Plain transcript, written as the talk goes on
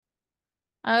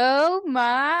Oh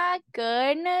my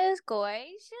goodness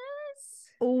gracious.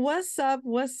 What's up?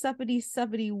 What's uppity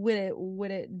suppity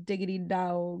with it, diggity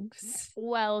dogs?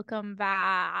 Welcome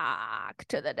back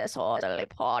to the Disorderly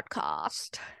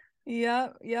Podcast.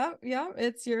 Yep.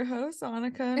 It's your host,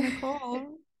 Annika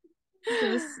Nicole,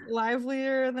 just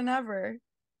livelier than ever.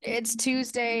 It's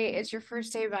Tuesday. It's your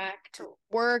first day back to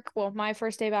work. Well, my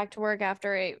first day back to work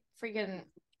after a freaking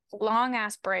long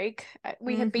ass break.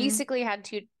 We had Mm-hmm. basically had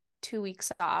two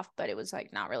weeks off, but it was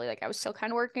like not really like I was still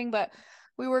kind of working, but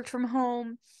we worked from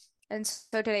home. And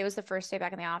so today was the first day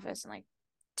back in the office in like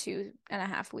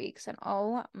 2.5 weeks. And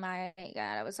oh my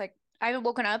God, I was like, I haven't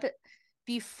woken up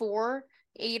before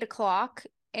 8 o'clock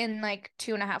in like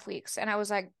 2.5 weeks. And I was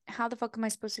like, how the fuck am I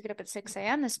supposed to get up at 6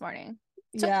 a.m. this morning?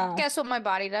 So Yeah. guess what my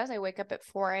body does? I wake up at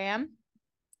 4 a.m.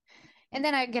 and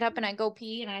then I get up and I go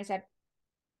pee and I said,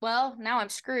 well, now I'm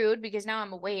screwed because now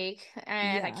I'm awake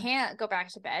and I Yeah. can't go back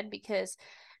to bed because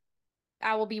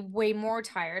I will be way more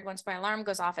tired once my alarm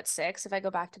goes off at 6 if I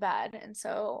go back to bed. And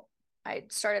so I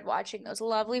started watching those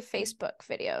lovely Facebook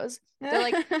videos. They're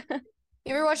like,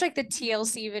 you ever watch like the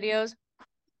TLC videos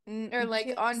or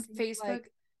like on TLC, Facebook?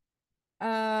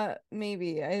 like,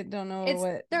 maybe. I don't know It's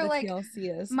what they're the like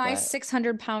TLC is, my but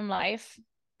 600-pound life.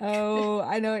 oh,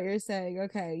 I know what you're saying.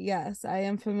 Okay, yes, I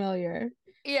am familiar.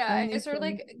 That Yeah, I makes started them.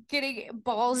 like getting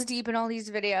balls deep in all these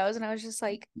videos, and I was just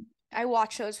like, I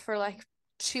watched those for like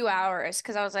 2 hours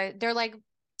because I was like, they're like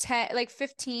 10, like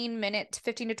 15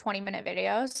 to 20 minute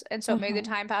videos, and so it made the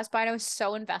Uh-huh. time pass by, and I was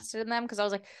so invested in them because I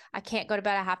was like, I can't go to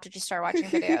bed, I have to just start watching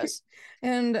videos.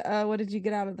 And what did you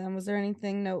get out of them? Was there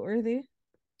anything noteworthy?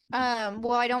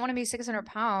 Well, I don't want to be 600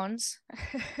 pounds.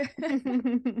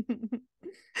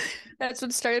 That's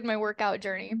what started my workout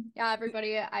journey. Yeah,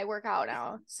 everybody, I work out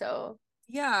now, so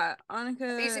Yeah,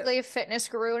 basically a fitness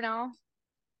guru now.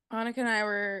 Annika and I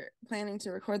were planning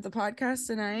to record the podcast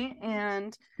tonight,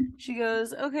 and she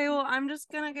goes, "Okay, well, I'm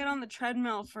just gonna get on the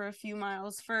treadmill for a few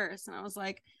miles first." And I was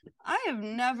like, "I have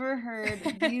never heard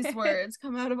these words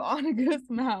come out of Annika's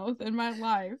mouth in my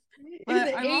life." In But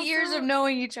the I'm 8 years of also,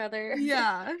 knowing each other.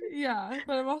 yeah,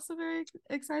 but I'm also very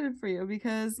excited for you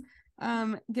because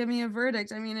give me a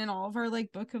verdict. I mean, in all of our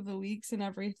like book of the weeks and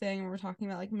everything, we're talking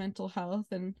about like mental health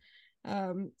and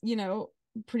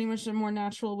pretty much a more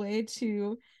natural way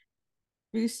to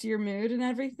boost your mood and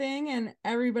everything. And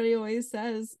everybody always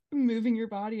says moving your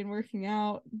body and working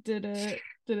out. Did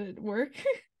it work?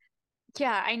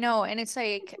 Yeah, I know. And it's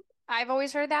like, I've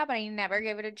always heard that, but I never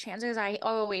gave it a chance because I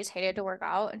always hated to work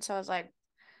out. And so I was like,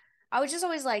 I was just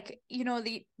always like,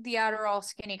 the Adderall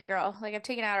skinny girl. Like I've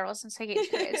taken Adderall since like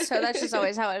eighth grade. So that's just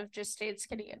always how I've just stayed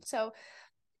skinny. And so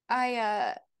I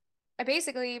uh I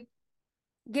basically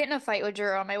get in a fight with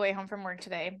Drew on my way home from work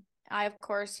today. I of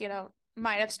course,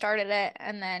 might have started it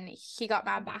and then he got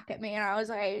mad back at me and I was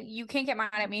like, you can't get mad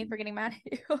at me for getting mad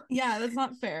at you. Yeah, that's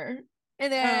not fair.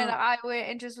 And then um I went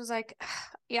and just was like,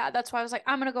 yeah, that's why I was like,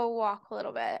 I'm gonna go walk a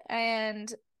little bit.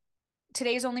 And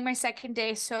today's only my second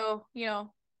day, so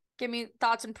give me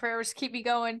thoughts and prayers, keep me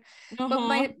going. But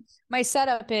uh-huh. my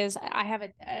setup is I have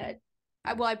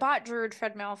I bought Drew a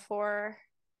treadmill for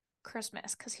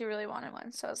Christmas because he really wanted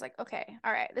one. So I was like, okay,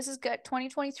 all right, this is good.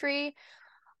 2023,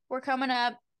 we're coming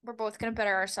up. We're both gonna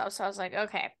better ourselves. So I was like,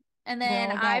 okay. And We're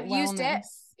then all about I've used it wellness.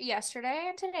 yesterday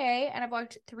and today, and I've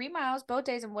walked 3 miles both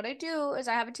days. And what I do is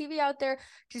I have a TV out there,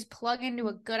 just plug into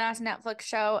a good ass Netflix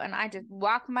show, and I just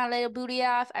walk my little booty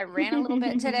off. I ran a little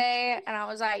bit today, and I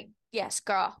was like, yes,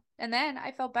 girl. And then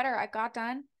I felt better. I got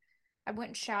done. I went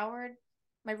and showered.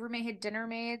 My roommate had dinner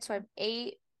made, so I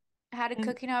ate, had a And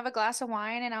cookie, have a glass of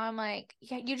wine, and now I'm like,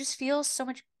 yeah, you just feel so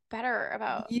much better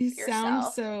about you sound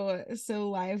yourself. so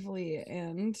lively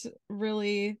and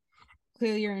really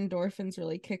clearly your endorphins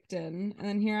really kicked in. And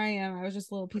then here I am. I was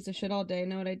just a little piece of shit all day.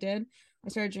 Know what I did? I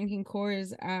started drinking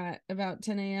Coors at about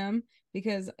 10 a.m.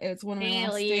 because it's one of my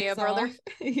Hell last yeah, days brother. off.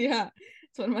 Yeah,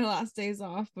 it's one of my last days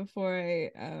off before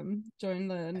I join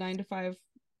the 9 to 5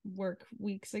 work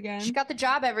weeks She again. got the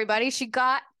job, everybody. She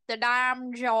got the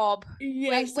damn job. Wait,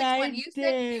 Yes, which one? I You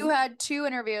said you did. had two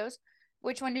interviews.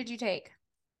 Which one did you take?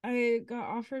 I got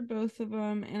offered both of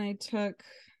them and I took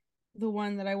the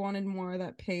one that I wanted more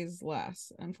that pays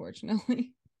less,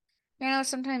 unfortunately.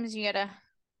 Sometimes you gotta.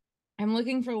 I'm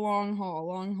looking for long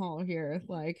haul here.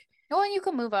 Like, Well, you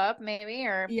can move up maybe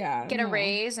or yeah, get a no,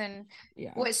 raise and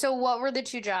yeah. what so what were the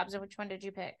two jobs and which one did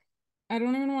you pick? I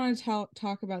don't even want to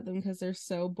talk about them because they're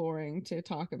so boring to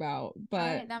talk about. All But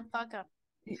right, then fuck up.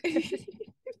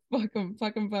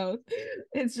 fuck them both.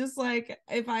 It's just like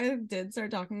if I did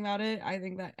start talking about it, I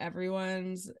think that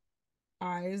everyone's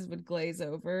eyes would glaze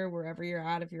over wherever you're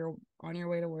at. If you're on your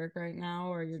way to work right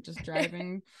now or you're just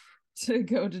driving to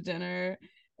go to dinner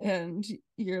and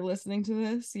you're listening to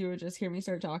this, you would just hear me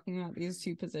start talking about these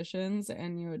two positions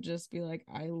and you would just be like,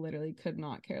 I literally could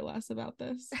not care less about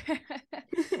this.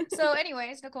 So,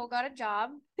 anyways, Nicole got a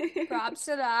job. Props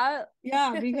to that.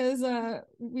 Yeah, because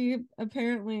we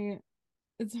apparently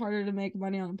it's harder to make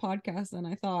money on a podcast than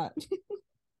I thought.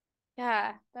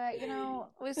 Yeah, but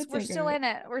It's we're still okay. in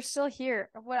it. We're still here.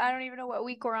 What I don't even know what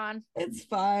week we're on. It's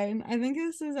fine. I think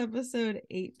this is episode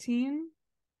 18.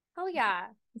 Oh yeah.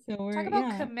 So we're, Talk about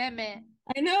yeah. commitment.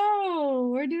 I know.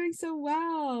 We're doing so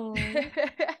well.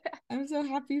 I'm so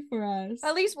happy for us.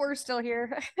 At least we're still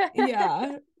here.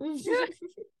 Yeah.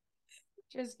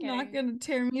 Just Not kidding. gonna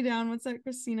tear me down. What's that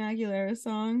Christina Aguilera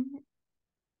song?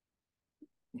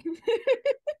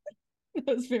 That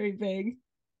was very vague.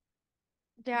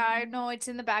 Yeah, I know it's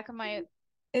in the back of my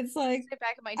It's like,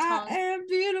 I tongue. am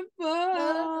beautiful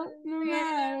no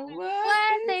matter what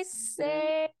What they they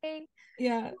say. say,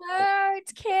 Yeah,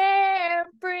 words can't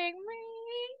bring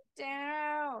me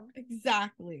down.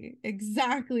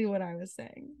 exactly what I was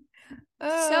saying.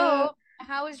 Uh, So,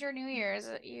 how was your New Year's?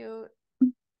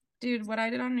 Dude, what I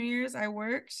did on New Year's, I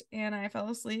worked and I fell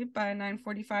asleep by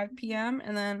 9:45 p.m.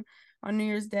 And then on New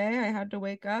Year's Day, I had to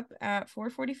wake up at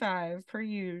 4:45 per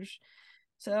usual.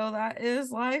 So that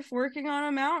is life working on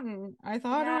a mountain. I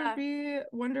thought it would Yeah. be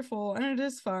wonderful and it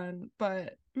is fun,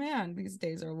 but man, these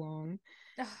days are long.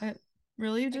 Ugh, It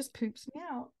really I, just poops me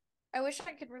out. I wish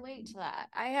I could relate to that.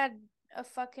 I had a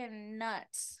fucking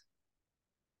nuts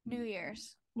New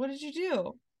Year's. What did you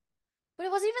do? But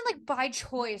it wasn't even like by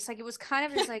choice. Like it was kind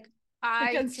of just like I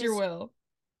Against your just will.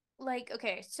 like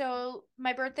okay, so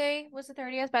my birthday was the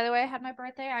 30th. By the way, I had my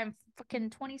birthday. I'm fucking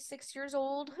 26 years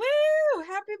old. Woo!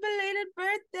 Happy belated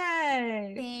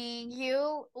birthday! Thank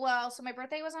you. Well, so my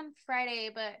birthday was on Friday,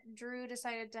 but Drew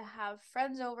decided to have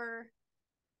friends over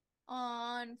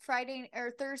on Friday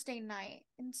or Thursday night.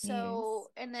 And Yes. so,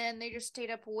 and then they just stayed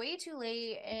up way too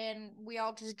late and we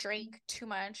all just drank too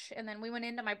much. And then we went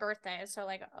into my birthday. So,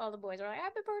 like, all the boys were like,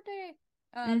 Happy birthday.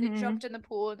 They Mm-hmm. jumped in the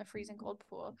pool, in the freezing cold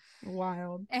pool.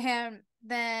 Wild. And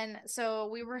then, so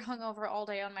we were hungover all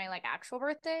day on my like actual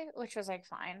birthday, which was like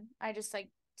fine. I just like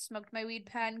smoked my weed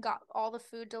pen, got all the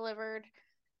food delivered,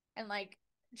 and like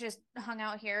just hung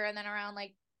out here. And then around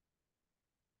like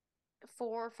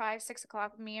 4, 5, 6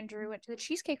 o'clock, me and Drew went to the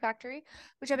Cheesecake Factory,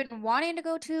 which I've been wanting to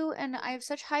go to, and I have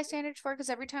such high standards for it because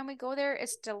every time we go there,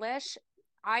 it's delish.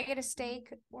 I get a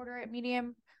steak, order it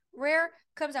medium rare,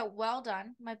 comes out well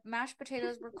done. My mashed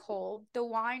potatoes were cold. The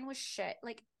wine was shit.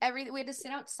 Like everything, we had to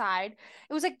sit outside.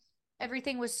 It was like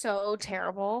everything was so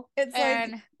terrible. It's like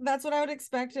And that's what I would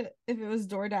expect if it was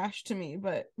DoorDash to me,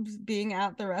 but being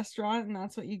at the restaurant and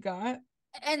that's what you got.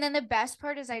 then the best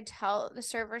part is I tell the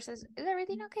server says, "Is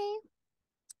everything okay?"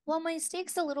 Well, my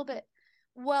steak's a little bit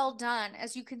well done.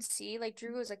 As you can see, like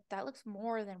Drew was like, that looks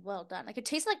more than well done. Like it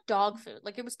tastes like dog food.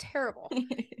 Like it was terrible.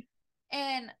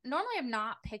 And normally I'm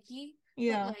not picky, but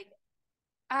Yeah. like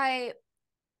I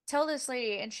tell this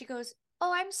lady and she goes,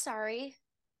 "Oh, I'm sorry."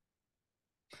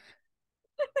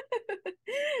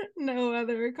 No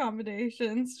other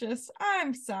accommodations, just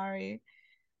I'm sorry.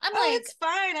 I'm Oh, like, it's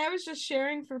fine. I was just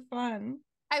sharing for fun.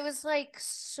 I was like,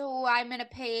 so I'm gonna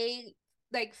pay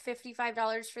like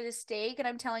 $55 for this steak, and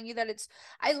I'm telling you that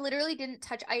I literally didn't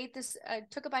touch. I ate this,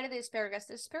 took a bite of the asparagus.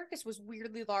 The asparagus was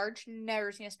weirdly large.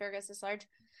 Never seen asparagus this large.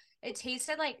 It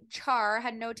tasted like char,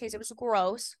 had no taste. It was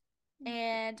gross.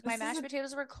 And my This is mashed a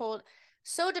potatoes were cold.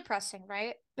 So depressing,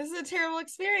 right? this is a terrible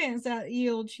experience at Ye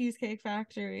Olde Cheesecake So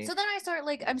Factory. then I start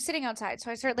like I'm sitting outside, so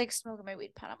I start like smoking my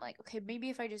weed pen. I'm like, okay, maybe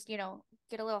if I just get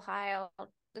a little high,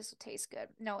 this will taste good.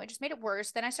 No, it just made it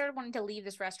worse. Then I started wanting to leave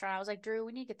this restaurant. I was like, Drew,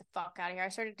 we need to get the fuck out of here. I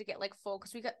started to get like full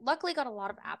because we got luckily got a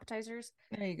lot of appetizers.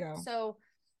 There you go. So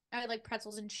I had like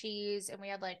pretzels and cheese, and we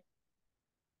had like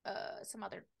some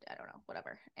other I don't know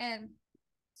whatever. And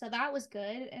so that was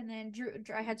good. And then Drew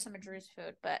I had some of Drew's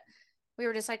food, but we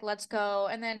were just like, let's go.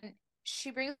 And then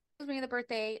she brings me the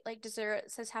birthday like dessert.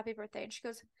 It says happy birthday, and she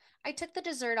goes, I took the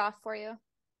dessert off for you.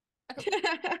 I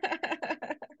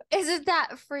go, isn't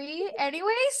that free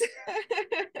anyways?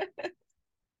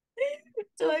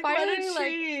 So Like, what a finally, like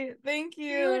treat. Thank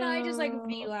Drew and I just like you.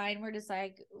 beeline. We're just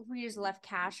like we just left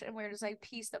cash and we're just like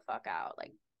peace the fuck out.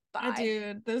 Like bye.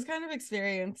 Dude, those kind of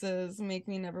experiences make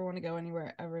me never want to go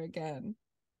anywhere ever again.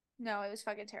 No, it was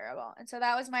fucking terrible. And so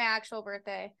that was my actual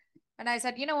birthday. And I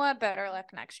said, you know what? Better luck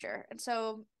next year. And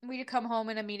so we'd come home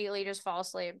and immediately just fall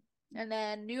asleep. And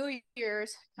then New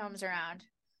Year's comes around.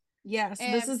 Yes,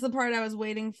 this And is the part I was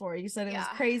waiting for. You said it was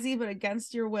yeah. crazy, but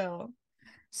against your will.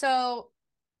 So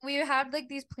we had like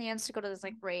these plans to go to this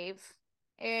like rave.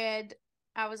 And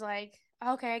I was like,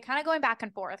 okay, kind of going back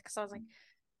and forth because I was like,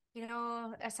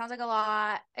 it sounds like a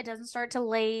lot. It doesn't start till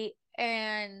late.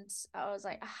 And I was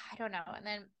like, I don't know. And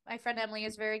then my friend Emily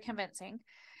is very convincing.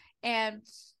 And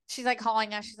she's like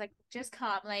calling us. She's like, just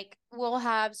come. Like, we'll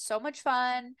have so much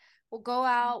fun. We'll go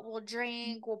out, we'll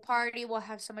drink, we'll party, we'll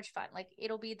have so much fun. Like,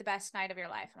 it'll be the best night of your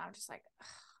life. And I'm just like, ugh.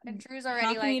 And Drew's How already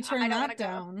can like, you turn I don't want that to go.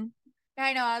 down? Yeah,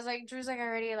 I know. I was like, Drew's like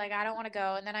already like, I don't want to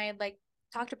go. And then I had like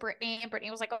talked to Brittany, and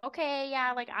Brittany was like, okay,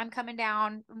 yeah, like I'm coming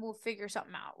down and we'll figure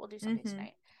something out. We'll do something Mm-hmm.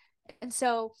 tonight. And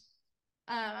so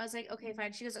I was like, okay,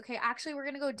 fine. She goes, okay, actually, we're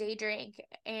gonna go day drink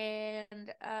and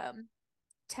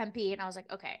Tempe. And I was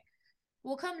like, okay,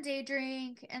 we'll come day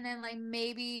drink, and then like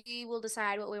maybe we'll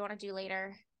decide what we want to do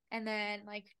later. And then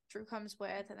like Drew comes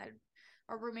with, and then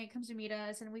our roommate comes to meet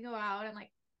us, and we go out and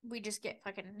like we just get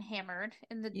fucking hammered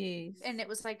in the, and Yes. it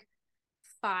was like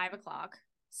 5 o'clock,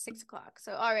 6 o'clock.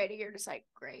 So already you're just like,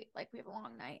 great, like we have a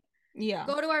long night. Yeah.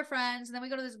 Go to our friends, and then we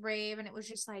go to this rave, and it was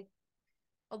just like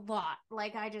a lot.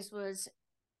 Like I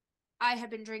had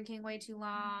been drinking way too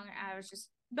long. I was just,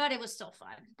 but it was still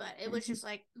fun. But it was Mm-hmm. just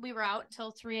like we were out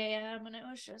until 3 a.m. and it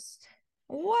was just,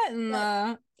 What in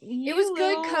but the it was you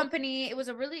good little company. It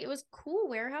was cool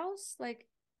warehouse. Like,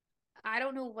 I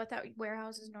don't know what that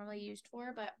warehouse is normally used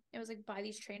for, but it was like by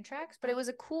these train tracks. But it was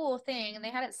a cool thing, and they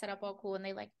had it set up all cool, and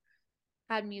they like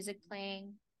had music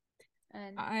playing.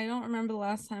 And I don't remember the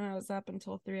last time I was up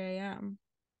until 3 a.m.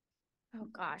 oh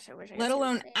gosh, I wish I could Let say the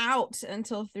alone same. out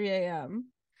until 3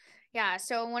 a.m. Yeah.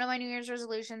 So one of my New Year's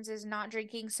resolutions is not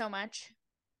drinking so much.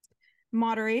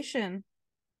 Moderation.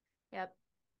 Yep.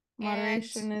 And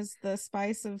Moderation is the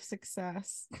spice of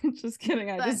success. Just kidding.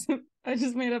 I but just I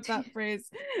just made up that phrase.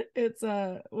 It's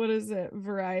what is it?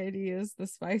 Variety is the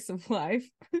spice of life.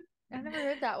 I've never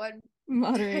heard that one.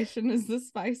 Moderation is the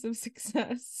spice of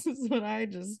success. Is what I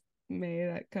just made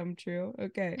that come true.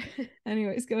 Okay.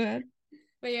 Anyways, go ahead.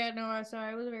 But yeah, no, so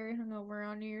I was very hungover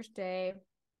on New Year's Day,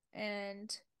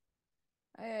 and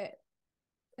I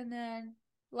and then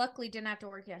luckily didn't have to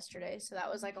work yesterday, so that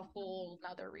was like a whole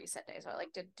another reset day. So I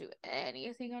like didn't do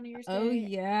anything on New Year's Oh Day, and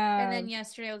yeah. then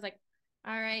yesterday I was like,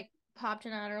 all right, popped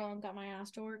an Adderall and got my ass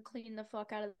to work, cleaned the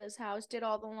fuck out of this house, did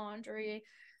all the laundry,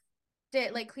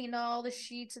 did like cleaned all the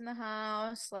sheets in the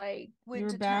house, like You went were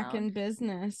to back town. in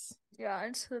business. Yeah,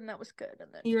 and so then that was good, and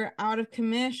then You were out of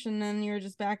commission, then you were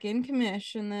just back in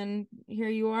commission, then here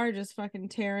you are just fucking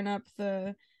tearing up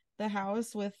the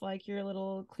house with like your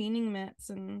little cleaning mitts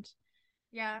and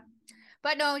yeah.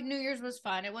 But no, New Year's was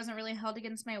fun. It wasn't really held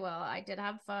against my will. I did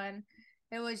have fun.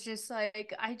 It was just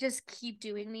like I just keep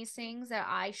doing these things that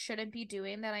I shouldn't be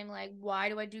doing, that I'm like, why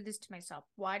do I do this to myself?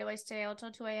 Why do I stay out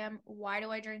till 2 a.m.? Why do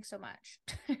I drink so much?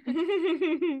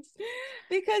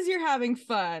 because you're having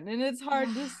fun and it's hard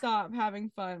Yeah. to stop having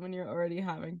fun when you're already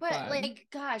having But fun. like,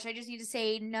 gosh, I just need to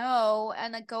say no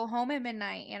and like go home at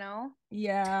midnight, you know?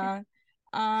 Yeah.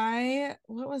 I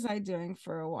what was I doing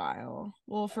for a while?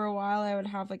 Well, for a while I would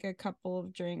have like a couple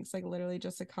of drinks, like literally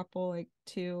just a couple, like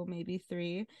two, maybe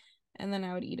three, and then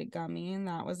I would eat a gummy, and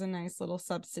that was a nice little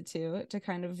substitute to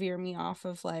kind of veer me off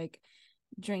of like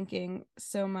drinking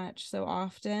so much so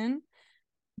often.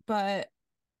 But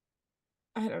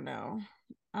I don't know.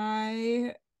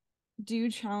 I do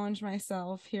challenge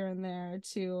myself here and there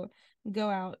to go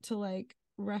out to like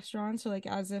restaurants, or like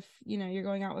as if, you're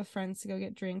going out with friends to go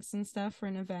get drinks and stuff for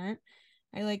an event.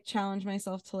 I like challenge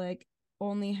myself to like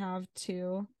only have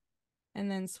two and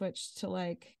then switch to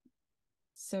like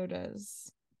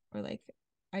sodas or like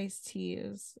iced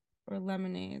teas or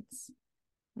lemonades.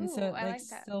 And so Ooh, it I like like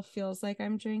that. still feels like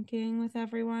I'm drinking with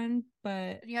everyone,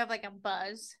 but You have like a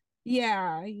buzz.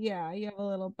 yeah, you have a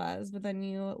little buzz, but then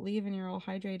you leave and you're all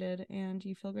hydrated and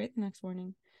you feel great the next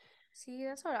morning. See,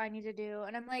 that's what I need to do.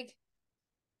 And I'm like,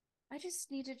 I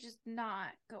just need to just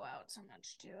not go out so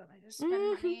much too. And I just spend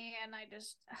Mm-hmm. money, and I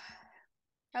just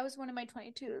that was one of my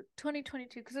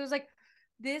 2022, because it was like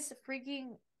this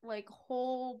freaking like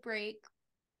whole break,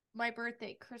 my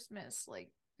birthday, Christmas, like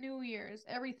New Year's,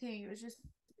 everything. It was just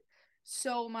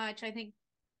so much. I think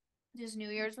this New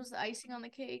Year's was the icing on the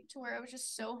cake, to where I was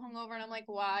just so hungover, and I'm like,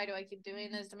 why do I keep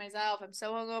doing this to myself? I'm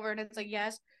so hungover, and it's like,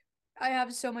 yes, I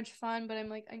have so much fun, but I'm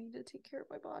like, I need to take care of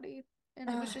my body. And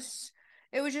it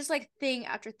was just like thing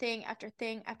after thing after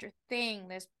thing after thing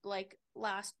this like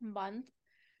last month,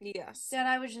 Yes. that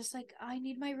I was just like, I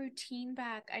need my routine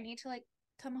back. I need to like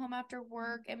come home after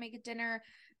work and make a dinner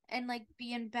and like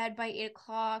be in bed by 8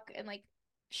 o'clock and like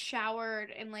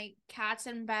showered and like cats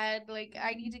in bed. Like,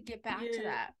 I need to get back to You're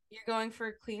that. you're going for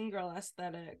a clean girl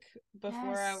aesthetic. Before we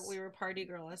Yes. were party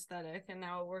girl aesthetic, and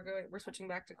now we're switching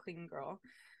back to clean girl.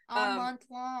 All Um, month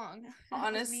long.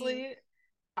 That was me. honestly,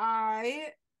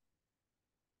 I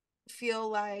feel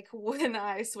like when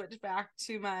I switch back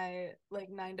to my like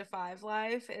 9 to 5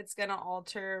 life, it's gonna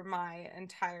alter my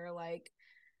entire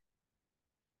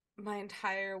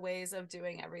ways of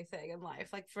doing everything in life.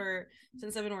 Like for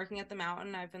since I've been working at the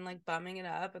mountain, I've been like bumming it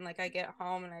up, and like I get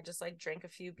home and I just like drink a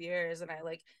few beers, and I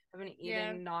like have been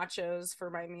Yeah. eating nachos for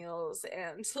my meals,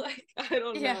 and like I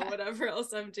don't know Yeah. whatever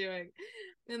else I'm doing.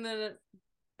 And then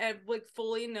and like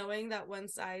fully knowing that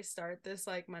once I start this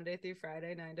like Monday through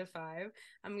Friday 9 to 5,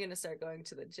 I'm gonna start going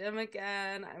to the gym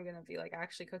again. I'm gonna be like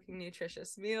actually cooking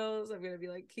nutritious meals. I'm gonna be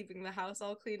like keeping the house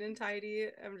all clean and tidy.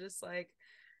 I'm just like,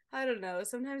 I don't know.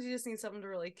 Sometimes you just need something to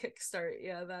really kickstart.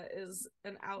 Yeah, that is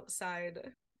an outside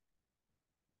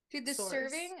Dude, the source.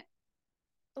 serving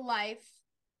life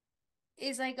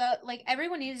is like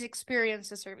everyone needs to experience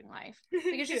the serving life.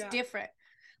 Like it's just Yeah. different.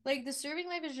 Like the serving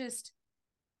life is just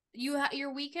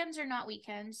your weekends are not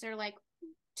weekends. They're like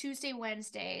Tuesday,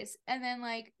 Wednesdays, and then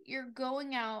like you're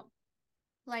going out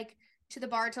like to the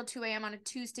bar till 2 a.m. on a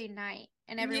Tuesday night,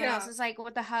 and everyone else Yeah. is like,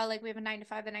 what the hell? Like we have a 9 to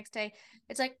 5 the next day.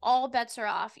 It's like all bets are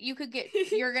off.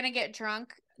 You're gonna get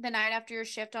drunk the night after your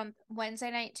shift on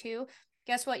Wednesday night too.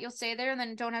 Guess what? You'll stay there and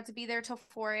then don't have to be there till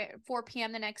 4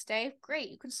 p.m. the next day. Great,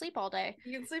 you can sleep all day.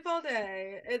 You can sleep all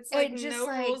day. It's like It just no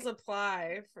rules like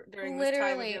apply during this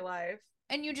time of your literally, life.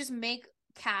 and you just make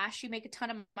cash. You make a ton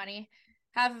of money.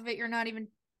 Half of it you're not even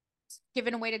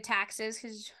giving away to taxes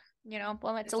because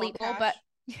well, it's It's all illegal. But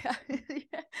cash. yeah,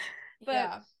 yeah. But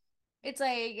Yeah. it's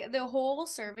like the whole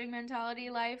serving mentality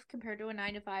life compared to a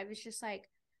 9 to 5 is just like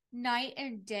night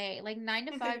and day. Like 9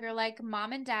 to 5, you're like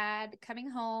mom and dad coming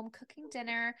home, cooking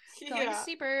dinner, going to Yeah.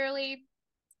 sleep early,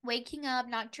 waking up,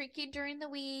 not drinking during the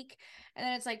week. And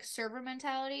then it's like server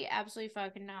mentality. Absolutely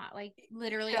fucking not. Like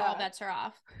literally all Yeah. bets are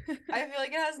off. I feel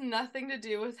like it has nothing to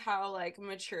do with how like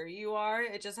mature you are.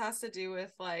 It just has to do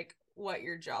with like what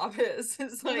your job is.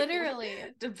 It's like what Literally.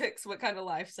 depicts what kind of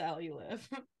lifestyle you live.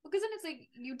 Because then it's like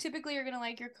you typically are gonna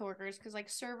like your coworkers because like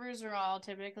servers are all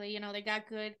typically, they got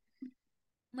good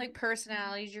like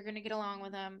personalities. You're gonna get along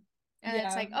with them. And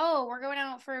it's Yeah. like, oh, we're going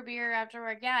out for a beer after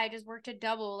work. Yeah, I just worked a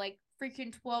double, like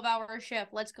freaking 12-hour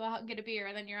shift. Let's go out and get a beer.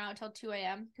 And then you're out till 2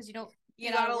 a.m. because you don't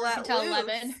You get out of gotta work let until loose.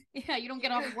 11. Yeah, you don't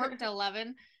get off You work till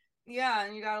 11. Yeah,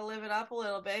 and you gotta live it up a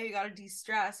little bit. You gotta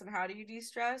de-stress. And how do you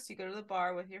de-stress? You go to the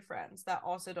bar with your friends that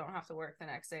also don't have to work the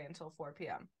next day until 4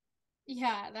 p.m.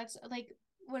 Yeah, that's like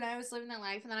when I was living that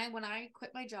life. And then when I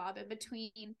quit my job in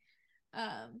between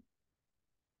um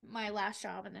my last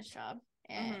job and this job.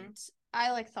 Mm-hmm. And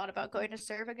I like thought about going to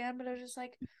serve again, but I was just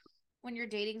like, when you're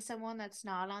dating someone that's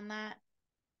not on that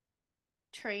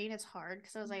train, it's hard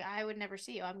because I was like, I would never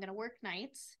see you. I'm gonna work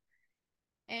nights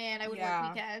and I would work Yeah.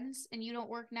 weekends, and you don't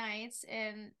work nights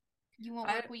and you won't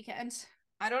I work weekends.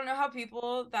 I don't know how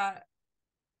people that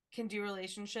can do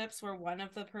relationships where one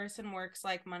of the person works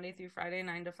like Monday through Friday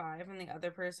 9 to 5 and the other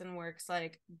person works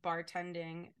like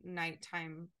bartending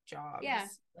nighttime Yeah,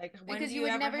 jobs. Like when do because you you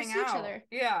would ever never hang see each out? other.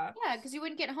 Yeah. Yeah, because you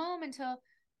wouldn't get home until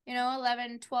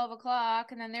 11, 12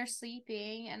 o'clock, and then they're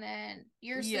sleeping, and then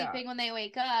you're Yeah. sleeping when they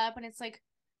wake up, and it's like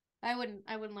I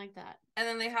wouldn't like that. And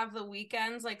then they have the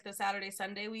weekends, like the Saturday,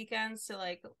 Sunday weekends to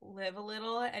like live a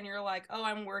little and you're like, "Oh,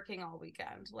 I'm working all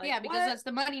weekend." Like, Yeah, because what? that's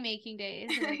the money making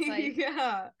days, and it's like,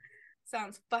 Yeah.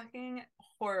 Sounds fucking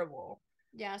horrible.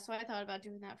 yeah. So I thought about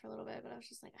doing that for a little bit, but I was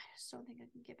just like, I just don't think I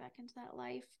can get back into that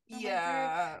life. I'm like,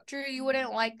 Yeah. Drew, you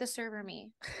wouldn't like the server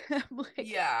me. I'm like,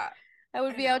 Yeah. I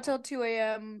would I be out know. till 2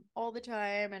 a.m. all the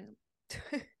time, and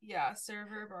Yeah,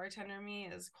 server bartender me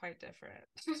is quite different.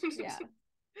 yeah.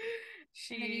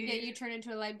 And then she you turn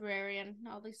into a librarian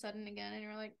all of a sudden again, and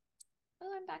you're like,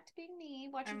 oh, I'm back to being me,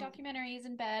 watching I'm documentaries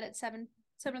in bed at 7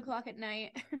 o'clock at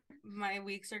night. my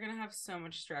weeks are gonna have so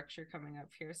much structure coming up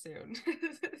here soon.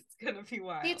 It's gonna be See, it's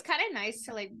wild. kind of nice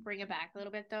to like bring it back a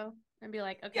little bit though, and be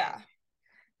like, okay, Yeah.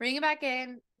 bring it back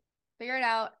in, figure it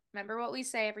out. Remember what we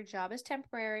say: every job is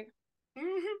temporary.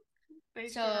 They sure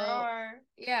So, are.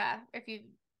 yeah, if you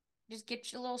just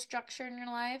get your little structure in your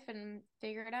life and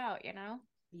figure it out,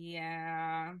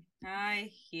 Yeah, I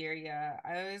hear ya.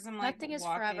 I always am like nothing is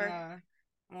forever.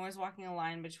 I'm always walking a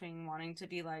line between wanting to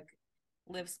be like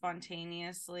live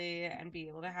spontaneously and be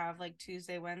able to have like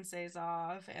Tuesday, Wednesdays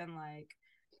off and like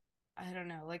I don't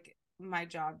know, like my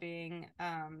job being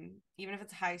even if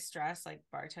it's high stress like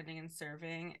bartending and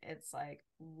serving, it's like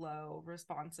low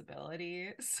responsibility.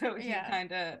 So Yeah,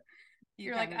 you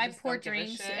you're like, kind of I just pour don't give a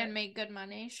drinks shit. and make good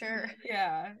money, sure.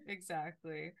 Yeah,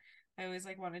 exactly. I always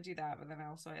like want to do that, but then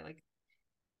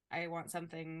I want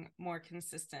something more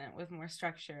consistent with more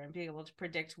structure and be able to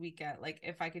predict weekend. Like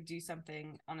if I could do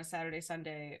something on a Saturday,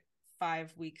 Sunday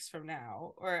 5 weeks from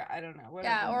now, or I don't know,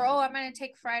 Yeah, whatever. or I'm gonna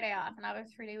take Friday off and have a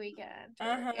 3-day weekend. Or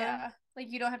Uh-huh. yeah.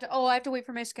 Like you don't have to I have to wait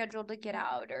for my schedule to get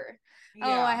out or I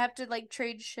Yeah. have to like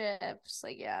trade shifts.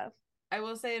 Like yeah. I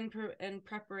will say in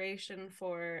preparation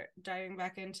for diving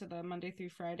back into the Monday through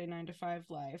Friday 9 to 5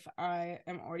 life, I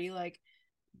am already like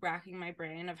racking my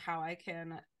brain of how I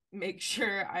can make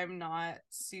sure I'm not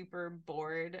super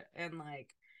bored and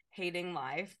like hating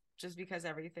life just because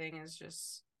everything is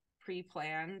just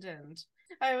pre-planned. And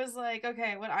I was like,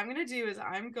 okay, what I'm going to do is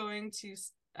I'm going to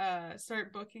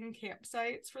start booking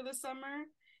campsites for the summer,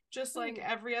 just like Ooh.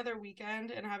 every other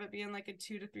weekend, and have it be in like a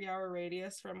 2 to 3 hour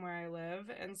radius from where I live.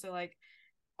 And so like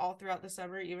all throughout the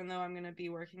summer, even though I'm going to be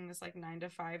working this like 9 to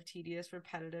 5 tedious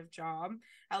repetitive job,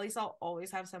 at least I'll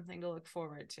always have something to look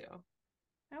forward to.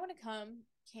 I want to come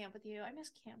camp with you. I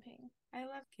miss camping. I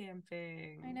love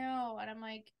camping. I know, and I'm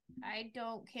like, I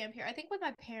don't camp here. I think with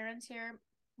my parents here,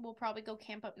 we'll probably go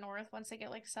camp up north once they get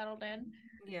like settled in.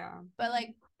 Yeah. But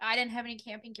like, I didn't have any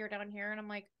camping gear down here, and I'm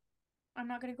like, I'm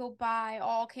not gonna go buy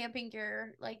all camping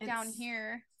gear like down It's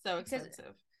here so because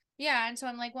expensive. yeah. And so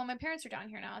I'm like, well, my parents are down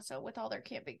here now, so with all their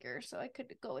camping gear, so I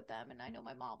could go with them, and I know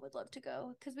my mom would love to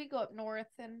go because we go up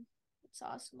north and it's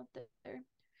awesome up there.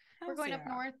 We're Hells going up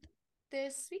yeah. north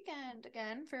this weekend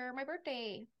again for my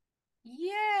birthday.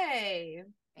 Yay.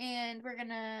 And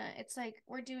it's like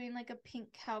we're doing like a pink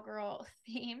cowgirl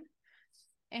theme.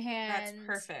 That's And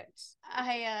perfect.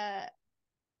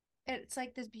 it's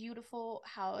like this beautiful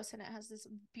house and it has this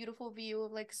beautiful view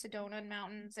of like Sedona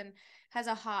mountains and has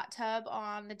a hot tub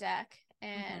on the deck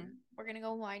and we're gonna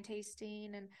go wine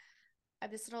tasting and I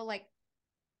have this little like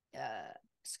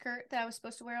skirt that I was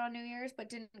supposed to wear on New Year's but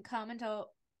didn't come until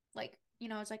like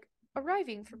it's like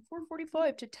arriving from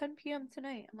 4:45 to 10 p.m.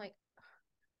 tonight. I'm like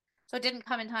so it didn't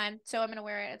come in time. So I'm gonna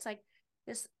wear it. It's like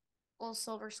this little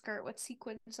silver skirt with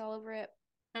sequins all over it.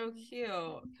 Oh,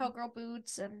 cute. Cowgirl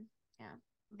boots and yeah.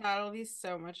 That'll be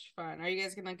so much fun. Are you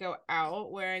guys gonna go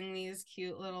out wearing these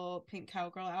cute little pink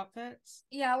cowgirl outfits?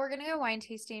 Yeah, we're gonna go wine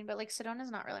tasting, but like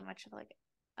Sedona's not really much of like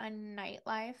a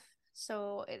nightlife.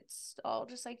 So it's all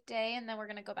just like day and then we're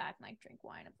gonna go back and like drink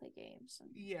wine and play games. And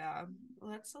Yeah.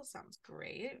 Well, that still sounds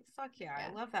great. Fuck yeah, I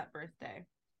yeah. love that birthday.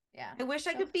 Yeah. I wish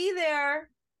I So could be there.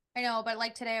 I know, but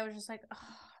like today I was just like, oh,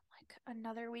 like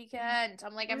another weekend.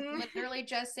 I'm literally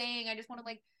just saying I just want to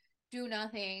like do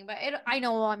nothing. But I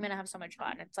know I'm gonna have so much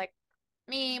fun. It's like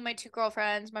me, my two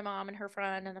girlfriends, my mom and her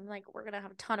friend, and I'm like, we're gonna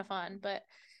have a ton of fun. But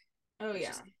Oh it's yeah.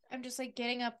 just I'm just like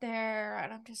getting up there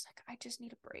and I'm just like, I just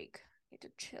need a break. I need to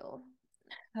chill.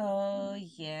 Oh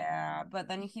yeah. But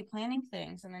then you keep planning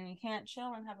things and then you can't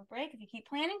chill and have a break if you keep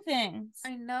planning things.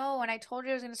 I know, and I told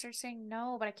you I was gonna start saying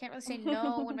no, but I can't really say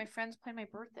no when my friends plan my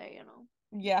birthday.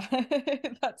 Yeah.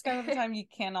 That's kind of the time you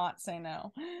cannot say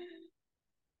no.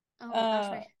 Oh my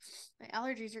gosh, Uh my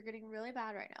allergies are getting really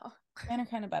bad right now. Mine are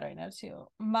kind of bad right now too.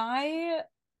 My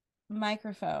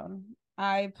microphone,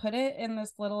 I put it in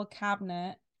this little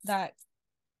cabinet that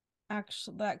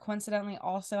coincidentally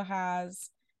also has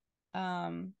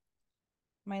um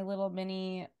my little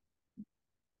mini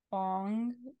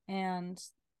bong and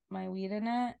my weed in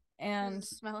it, Does and it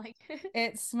smell like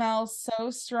it smells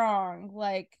so strong,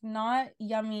 like not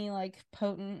yummy, like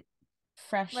potent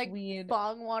fresh like weed.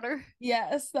 bong water?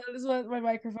 Yes, that is what my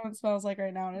microphone smells like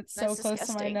right now, and it's so That's close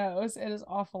to my disgusting. nose. It is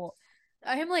awful.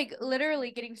 I am like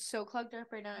literally getting so clogged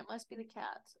up right now. It must be the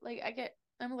cats. Like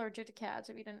I'm allergic to cats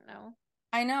if you didn't know.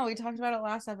 I know we talked about it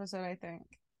last episode, I think.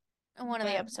 In one of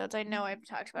the But episodes, I know I've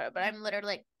talked about it, but I'm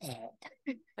literally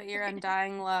like but your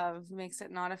undying love makes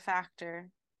it not a factor.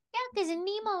 yeah, because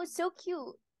Nemo is so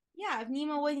cute. Yeah, if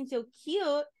Nemo wasn't so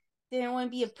cute, then it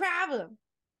wouldn't be a problem.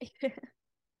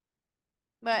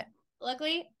 But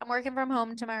luckily, I'm working from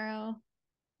home tomorrow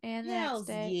and the next Hells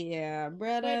day. yeah, But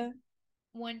brother.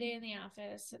 one day in the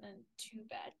office and then two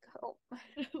back home.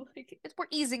 Like we're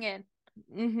easing in.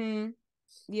 Mm-hmm.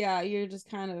 Yeah, you're just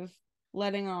kind of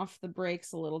letting off the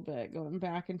brakes a little bit, going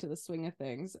back into the swing of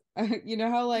things. You know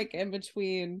how like in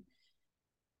between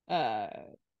uh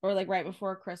or like right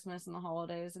before Christmas and the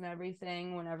holidays and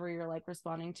everything, whenever you're like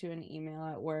responding to an email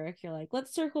at work, you're like,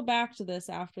 let's circle back to this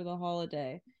after the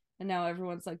holiday. And now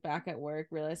everyone's like back at work,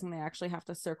 realizing they actually have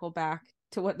to circle back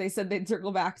to what they said they'd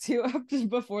circle back to after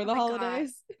before Oh the my God.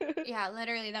 holidays. Yeah,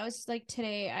 literally. That was like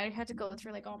today. I had to go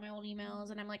through like all my old emails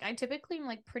and I'm like, I typically am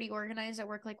like pretty organized at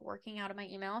work, like working out of my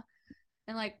email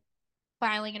and like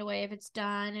filing it away if it's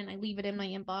done and I leave it in my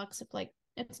inbox if like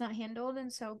it's not handled.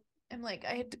 And so I'm like,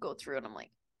 I had to go through and I'm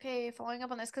like, okay, following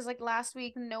up on this because like last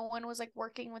week no one was like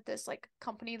working with this like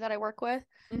company that I work with.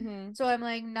 Mm-hmm. So I'm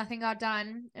like, nothing got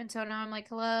done. And so now I'm like,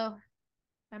 hello,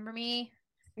 remember me?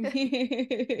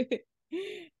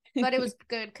 But it was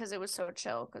good because it was so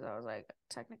chill. Because I was like,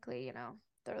 technically,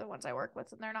 they're the ones I work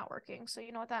with, and they're not working. So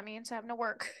you know what that means? Having to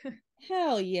work.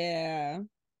 Hell yeah.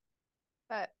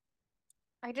 But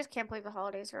I just can't believe the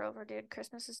holidays are over, dude.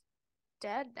 Christmas is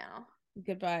dead now.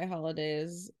 Goodbye,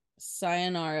 holidays.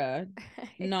 Sayonara.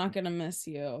 Not gonna miss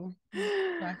you.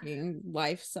 Fucking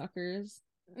life suckers.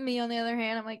 Me, on the other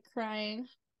hand, I'm like crying.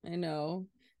 I know.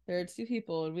 There are two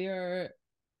people, and we are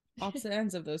opposite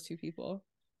ends of those two people.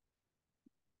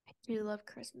 I do love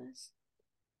Christmas.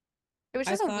 It was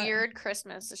I just a thought, weird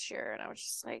Christmas this year, and I was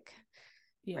just like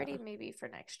yeah. ready maybe for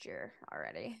next year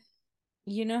already.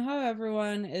 You know how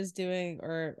everyone is doing,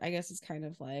 or I guess it's kind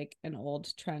of like an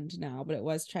old trend now, but it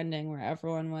was trending where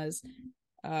everyone was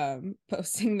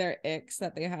posting their icks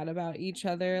that they had about each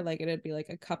other. Like it'd be like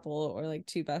a couple or like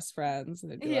two best friends,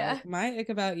 and it'd be Yeah. like, my ick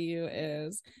about you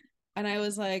is, and I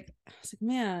was like,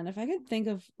 man, if I could think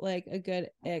of like a good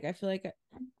ick, I feel like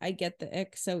I get the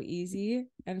ick so easy.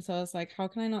 And so I was like, how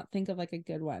can I not think of like a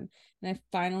good one? And I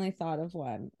finally thought of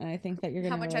one, and I think that you're How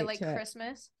gonna much I relate like to it.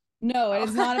 Christmas. No, Oh.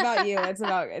 it's not about you. It's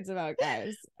about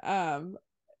guys.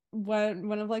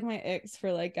 One of like my icks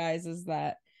for like guys is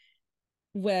that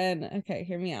okay,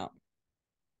 hear me out.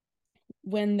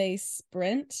 When they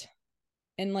sprint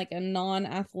in like a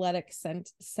non-athletic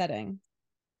setting,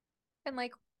 And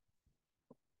like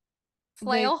they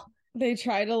flail. they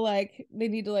try to like they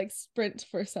need to like sprint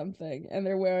for something, and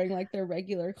they're wearing like their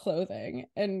regular clothing,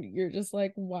 and you're just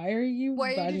like, why are you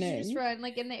Why did you just running? run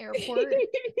like in the airport?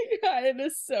 Yeah, it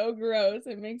is so gross.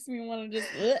 It makes me want to just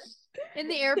In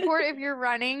the airport, if you're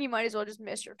running, you might as well just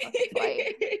miss your fucking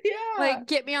flight. Yeah. Like,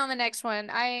 get me on the next one.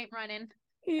 I ain't running.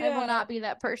 I will Yeah. not be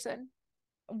that person.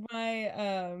 My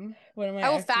one of my I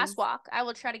will fast exes. walk. I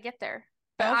will try to get there.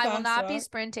 But I'll I will fast not be walk.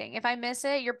 sprinting. If I miss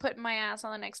it, you're putting my ass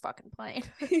on the next fucking plane.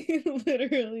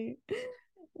 Literally.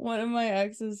 One of my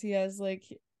exes, he has like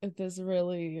this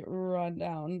really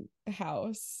rundown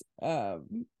house.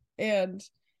 And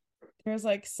there's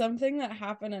like something that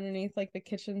happened underneath like the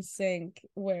kitchen sink Oh,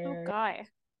 where guy.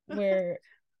 where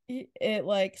it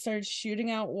like started shooting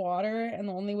out water, and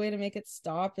the only way to make it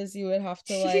stop is you would have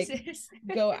to like Jesus.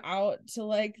 go out to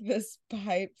like this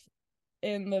pipe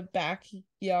in the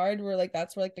backyard where like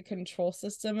that's where like the control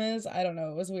system is. I don't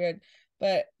know, it was weird,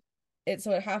 but it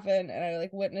happened, and I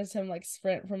like witnessed him like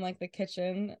sprint from like the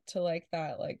kitchen to like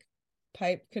that like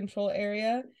pipe control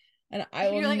area, and I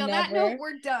will You're like, on that note, never,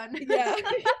 we're done. yeah,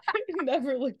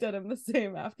 never looked at him the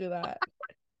same after that.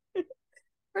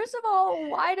 First of all,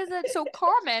 why does it so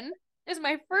common? Is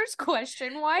my first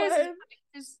question. Why is What?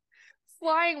 just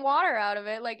flying water out of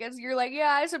it? Like, as you're like,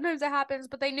 yeah, sometimes it happens,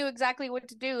 but they knew exactly what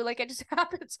to do. Like, it just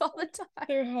happens all the time.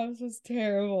 Their house was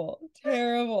terrible,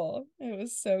 terrible. It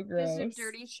was so Just a gross.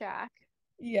 dirty shack.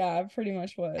 Yeah, it pretty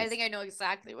much I was. think I know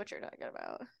exactly what you're talking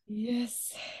about.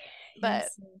 Yes. But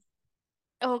Yes.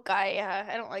 oh, guy, yeah,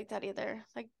 I don't like that either.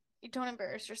 Like, you don't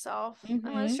embarrass yourself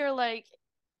unless Mm-hmm. you're like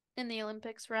in the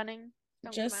Olympics running.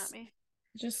 Don't come at Just me.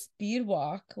 just speed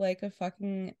walk like a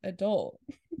fucking adult.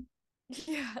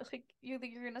 Yeah, like you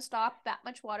think you're gonna stop that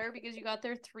much water because you got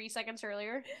there 3 seconds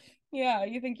earlier? Yeah,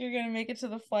 you think you're gonna make it to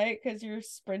the flight because you're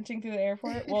sprinting through the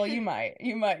airport? Well, you might.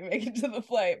 You might make it to the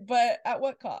flight, but at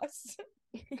what cost?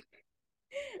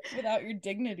 Without your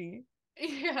dignity.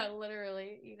 Yeah,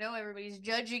 literally. Everybody's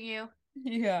judging you.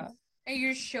 Yeah. And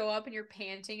you just show up and you're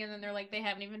panting, and then they're like, they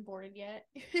haven't even boarded yet.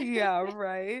 Yeah,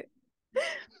 right.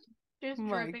 Just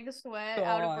My dripping sweat,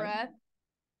 out of God. breath.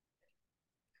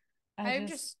 I I'm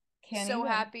just just can't so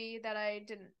even. happy that I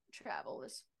didn't travel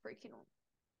this freaking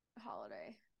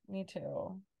holiday. Me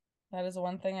too. That is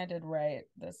one thing I did right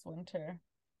this winter.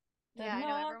 Did Yeah, I know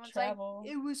not everyone's like, travel.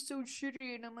 it was so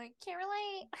shitty, and I'm like, can't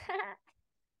relate.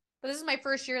 But this is my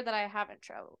first year that I haven't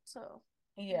traveled, so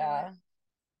you know what? Yeah.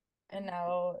 And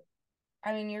now,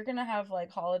 I mean, you're gonna have like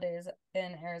holidays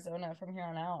in Arizona from here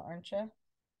on out, aren't you?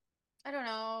 I don't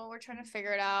know. We're trying to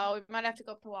figure it out. We might have to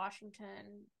go up to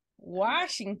Washington.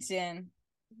 Washington,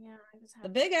 Yeah, I just the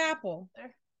have Big Apple.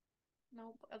 there.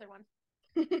 Nope, other one.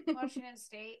 Washington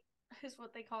State is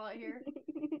what they call it here.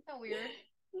 How weird.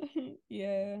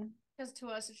 Yeah, Because to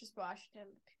us, it's just Washington.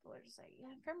 People are just like, yeah,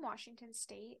 I'm from Washington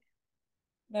State.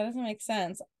 that doesn't make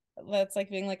sense. That's like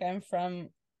being like, I'm from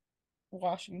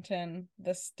Washington,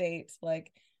 the state.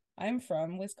 Like, I'm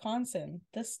from Wisconsin,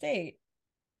 the state.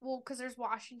 Well, because there's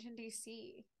Washington,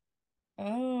 D.C.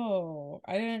 Oh,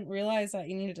 I didn't realize that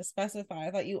you needed to specify.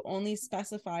 I thought you only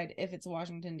specified if it's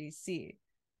Washington, D.C.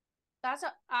 That's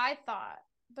what I thought.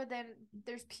 But then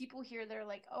there's people here that are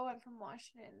like, oh, I'm from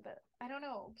Washington. But I don't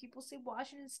know. People say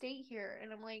Washington State here.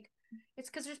 And I'm like, it's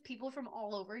because there's people from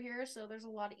all over here. So there's a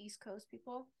lot of East Coast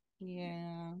people.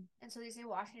 Yeah. And so they say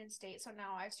Washington State. So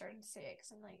now I've started to say it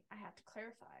because I'm like, I have to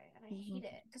clarify. And I hate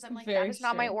it because I'm like, that Very is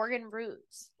not my strange. Oregon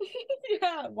roots.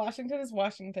 Yeah, Washington is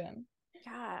Washington.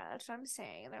 Yeah, that's what I'm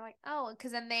saying. And they're like, oh,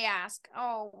 because then they ask,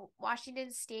 oh,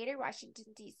 Washington State or Washington,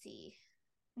 D.C.?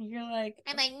 You're like,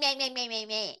 I'm like, meh, meh, meh, meh,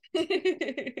 meh.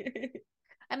 if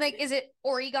I'm like, is it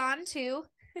Oregon too?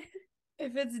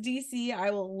 it's DC, I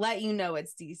will let you know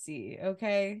it's DC,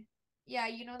 okay? Yeah,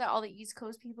 you know that all the East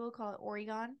Coast people call it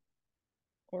Oregon?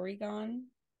 Oregon.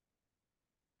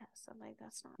 Yes, I'm like,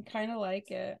 that's not it. Kind of like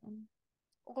it.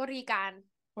 Oregon.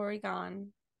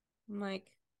 Oregon. I'm like,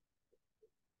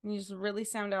 you just really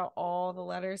sound out all the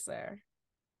letters there.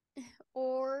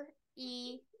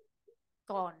 Oregon.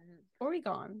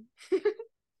 Oregon.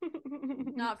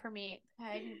 Not for me.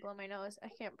 I need to blow my nose. I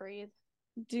can't breathe.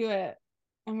 Do it.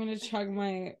 I'm gonna chug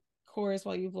my cores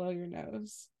while you blow your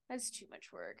nose. That's too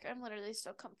much work. I'm literally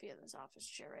still comfy in this office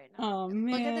chair right now. Oh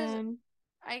Look at this. man.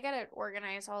 I gotta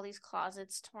organize all these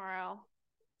closets tomorrow.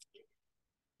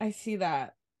 I see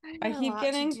that. I I got a keep lot to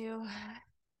getting, do.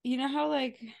 you know how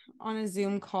like on a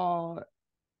Zoom call,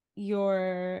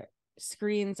 your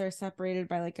screens are separated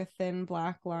by like a thin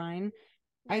black line.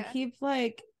 I Yeah. keep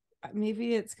like,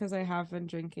 maybe it's because I have been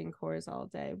drinking cores all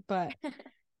day, but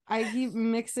I keep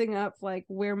mixing up like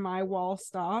where my wall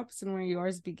stops and where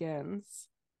yours begins.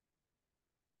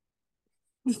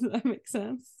 Does that make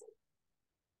sense?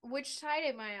 Which side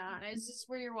am I on? Is this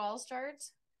where your wall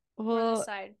starts? Or this Well,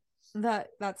 side?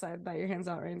 that side that your hand's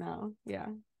out right now. Yeah.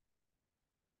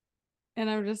 And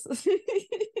I'm just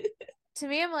To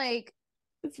me, I'm like,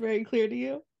 it's very clear to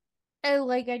you.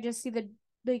 I just see the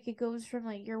like it goes from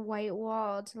like your white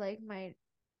wall to like my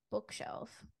bookshelf.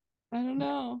 I don't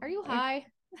know. Are you high?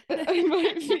 I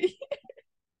might be.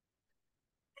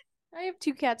 I have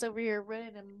two cats over here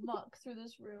running amok through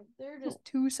this room. They're just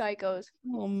two psychos.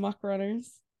 Little muck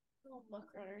runners. Little muck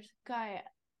runners. Guy.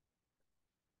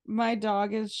 My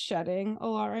dog is shedding a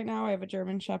lot right now. I have a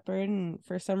German Shepherd, and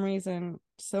for some reason,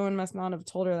 someone must not have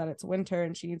told her that it's winter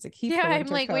and she needs to keep Yeah, her I'm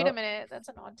winter like, wait a coat. minute. That's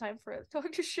an odd time for a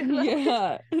dog to shed out.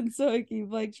 Yeah. And so I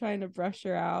keep like trying to brush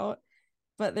her out,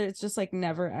 but it's just like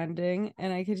never ending.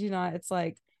 And I kid you not, it's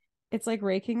like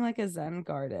raking like a Zen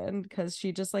garden because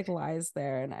she just like lies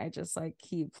there and I just like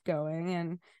keep going.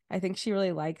 And I think she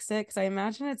really likes it because I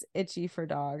imagine it's itchy for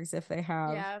dogs if they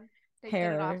have Yeah, they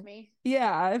get it off hair. me.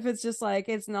 Yeah, if it's just like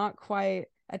it's not quite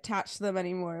attached to them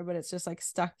anymore, but it's just like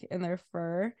stuck in their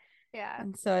fur. Yeah.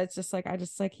 And so it's just like I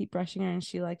just like keep brushing her and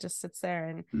she like just sits there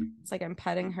and it's like I'm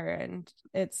petting her and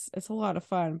it's a lot of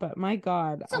fun. But my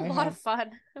God, It's a I lot have of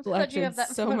fun. I'm glad you collected have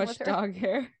that so fun with much her. dog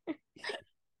hair.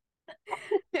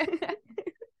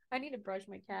 I need to brush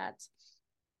my cats.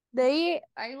 I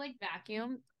like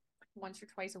vacuum once or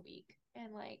twice a week,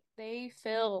 and like they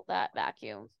fill that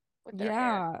vacuum with their hair.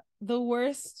 Yeah, the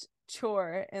worst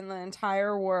chore in the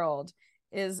entire world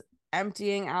is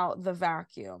emptying out the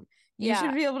vacuum. You Yeah,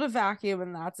 should be able to vacuum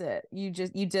and that's it. You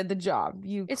did the job.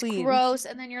 You it's cleaned. gross,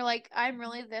 and then you're like, I'm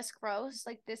really this gross.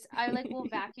 Like this, I like will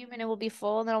vacuum and it will be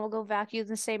full, and then I will go vacuum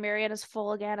the same area and it's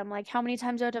full again. I'm like, how many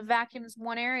times do I have to vacuum this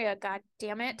one area? God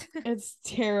damn it. It's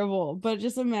terrible. But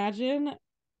just imagine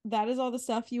that is all the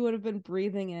stuff you would have been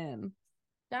breathing in.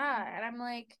 Yeah, and I'm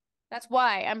like, that's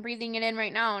why I'm breathing it in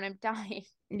right now and I'm dying.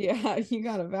 Yeah, you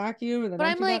got to vacuum and then But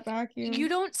I'm empty that like, you vacuum.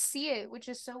 don't see it, which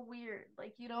is so weird.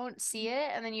 Like you don't see it,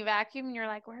 and then you vacuum, and you're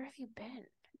like, where have you been?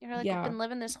 You're like, Yeah. been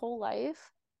living this whole life.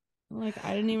 Like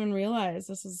I didn't even realize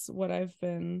this is what I've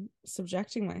been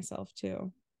subjecting myself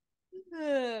to.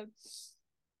 The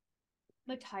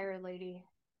tired lady.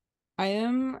 I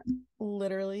am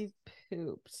literally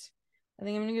pooped. I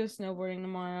think I'm gonna go snowboarding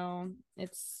tomorrow.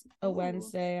 It's a Ooh.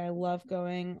 Wednesday. I love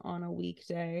going on a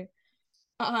weekday.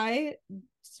 I,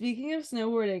 speaking of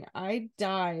snowboarding, I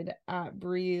died at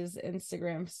Bree's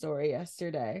Instagram story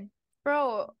yesterday.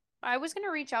 Bro, I was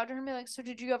gonna reach out to her and be like, so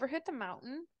did you ever hit the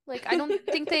mountain? Like, I don't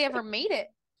think they ever made it.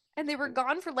 And they were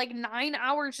gone for like 9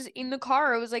 hours just in the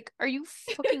car. I was like, are you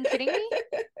fucking kidding me?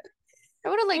 I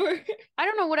would have like, I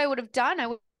don't know what I would have done. I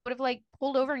would have like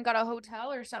pulled over and got a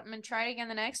hotel or something and tried again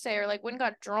the next day, or like went and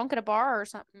got drunk at a bar or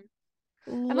something.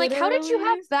 I'm like, how did you have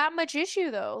Literally. that much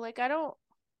issue though? Like, I don't.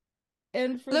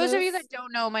 And For for those of those, you that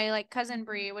don't know, my like cousin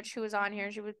Bree, which she was on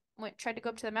here, tried to go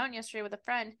up to the mountain yesterday with a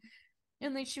friend,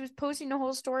 and like she was posting the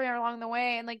whole story along the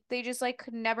way, and like they just like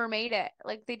could never made it.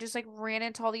 Like they just like ran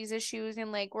into all these issues,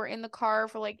 and like were in the car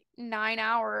for like 9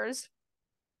 hours.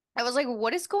 I was like,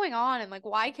 what is going on? And like,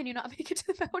 why can you not make it to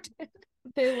the mountain?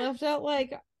 they left at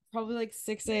like probably like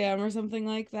 6 a.m. or something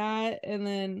like that. And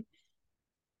then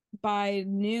by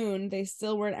noon they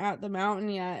still weren't at the mountain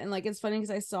yet. And like it's funny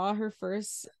because I saw her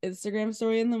first Instagram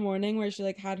story in the morning where she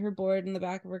like had her board in the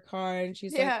back of her car and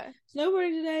she's like Yeah.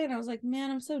 snowboarding today, and I was like, man,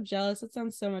 I'm so jealous. That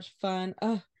sounds so much fun.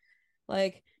 Like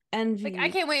Like I envy.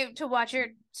 can't wait to watch your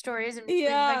stories and live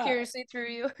Yeah, vicariously through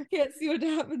you. can't see what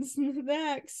happens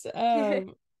next.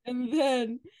 And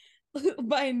then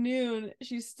by noon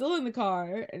she's still in the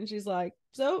car and she's like,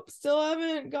 so still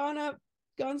haven't gone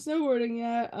snowboarding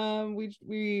yet.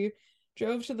 We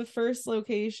drove to the first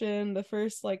location, the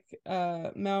first like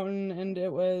mountain, and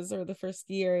it was, or the first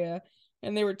ski area,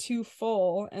 and they were too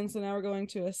full, and so now we're going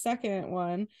to a second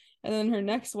one. And then her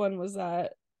next one was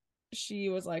that she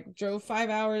was like drove 5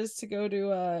 hours to go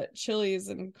to Chili's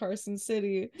in Carson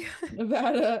City,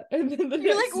 Nevada. And then the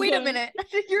You're like, next wait a one minute,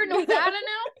 you're in Nevada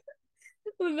now?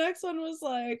 the next one was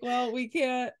like, well, we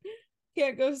can't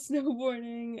go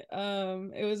snowboarding.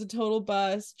 It was a total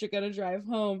bust. You're gonna drive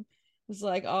home. It was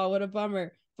like, oh, what a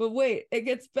bummer. But wait, it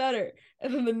gets better.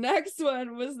 And then the next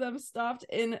one was them stopped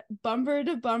in bumper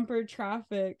to bumper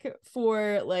traffic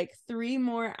for like 3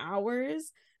 more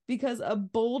hours because a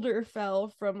boulder fell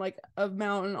from like a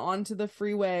mountain onto the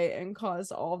freeway and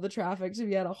caused all the traffic to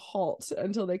be at a halt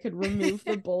until they could remove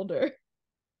the boulder.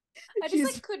 I just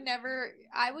She's like could never.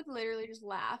 I would literally just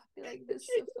laugh, be like, "This is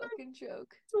a fucking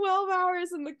joke." 12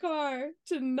 hours in the car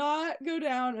to not go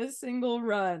down a single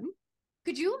run.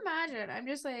 Could you imagine? I'm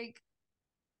just like,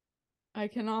 I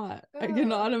cannot. I ugh.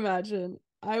 cannot imagine.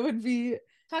 I would be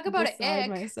Talk about an beside ick.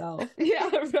 myself. Yeah,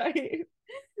 right.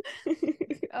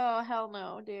 Oh hell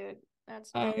no, dude.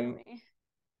 That's not for I me.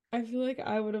 I feel like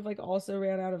I would have like also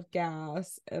ran out of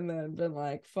gas and then been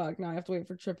like, fuck, now I have to wait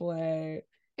for AAA.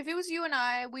 If it was you and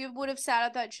I, we would have sat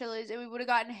at that Chili's and we would have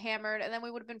gotten hammered, and then we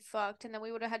would have been fucked, and then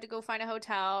we would have had to go find a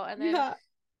hotel, and Yeah.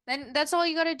 then that's all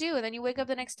you got to do, and then you wake up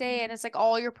the next day, and it's like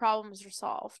all your problems are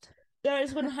solved. That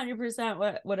is 100%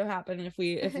 what would have happened if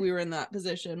we were in that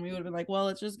position. We would have been like, well,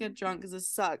 let's just get drunk because this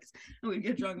sucks. And we'd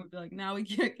get drunk and we'd be like, now we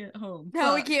can't get home.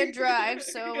 Now we Fuck. can't drive,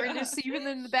 so we're Yeah. just sleeping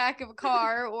in the back of a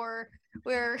car, or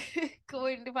we're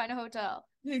going to find a hotel.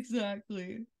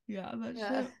 Exactly. Yeah, that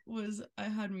Yeah. shit was, I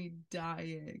had me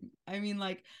dying. I mean,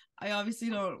 like, I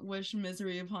obviously don't wish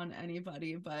misery upon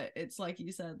anybody, but it's like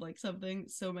you said, like something,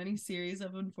 so many series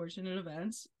of unfortunate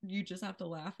events, you just have to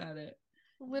laugh at it.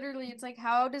 Literally, it's like,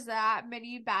 how does that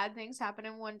many bad things happen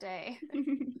in one day?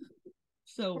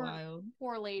 So Poor, wild.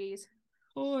 poor ladies.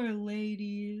 Poor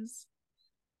ladies.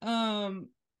 Um,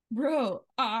 bro,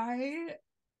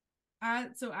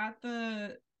 at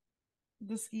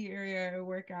the ski area I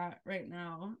work at right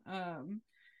now,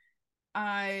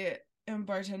 I am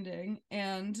bartending,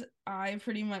 and I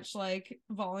pretty much like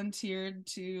volunteered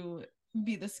to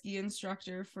be the ski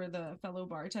instructor for the fellow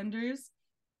bartenders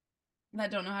that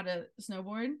don't know how to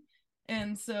snowboard.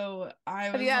 And so I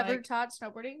Have you was ever like, taught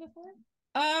snowboarding before?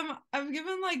 I've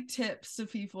given like tips to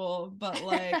people, but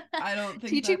like I don't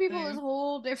think Teaching that people is they've, a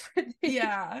whole different thing.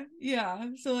 yeah.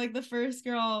 So like the first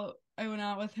girl, I went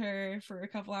out with her for a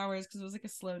couple hours because it was like a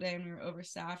slow day and we were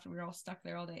overstaffed and we were all stuck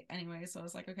there all day anyway. So I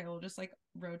was like, okay, we'll just like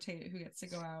rotate who gets to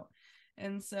go out.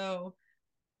 And so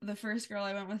the first girl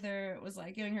I went with her was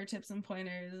like giving her tips and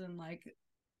pointers, and like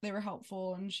they were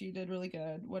helpful and she did really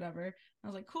good, whatever. I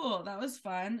was like, cool, that was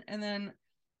fun. And then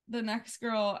the next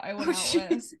girl I went Oh, out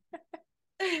with, jeez.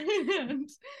 and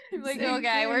I'm like, same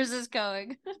okay, thing. where's this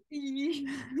going?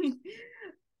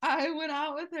 I went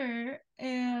out with her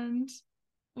and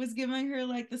was giving her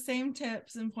like the same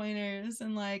tips and pointers,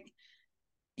 and like,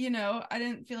 I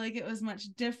didn't feel like it was much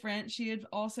different. She had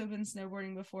also been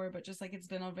snowboarding before, but just like it's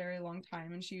been a very long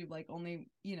time, and she like only,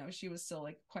 she was still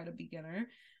like quite a beginner.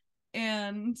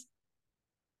 And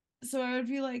so I would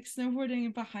be like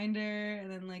snowboarding behind her and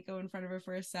then like go in front of her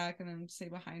for a sec and then stay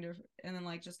behind her and then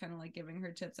like just kind of like giving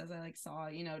her tips as I like saw,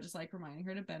 just like reminding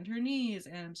her to bend her knees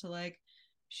and to like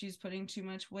she's putting too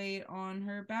much weight on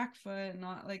her back foot,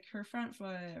 not like her front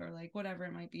foot, or like whatever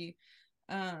it might be.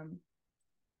 And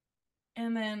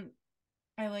then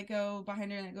I like go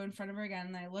behind her and I go in front of her again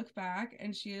and I look back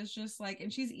and she is just like,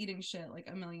 and she's eating shit like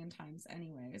a million times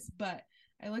anyways, but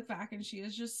I look back and she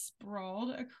is just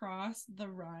sprawled across the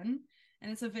run,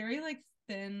 and it's a very like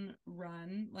thin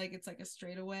run, like it's like a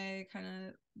straightaway kind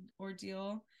of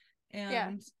ordeal, Yeah.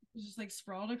 and just like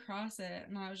sprawled across it,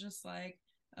 and I was just like,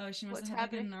 oh, she must have What's had like a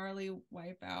happening? gnarly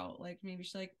wipeout, like maybe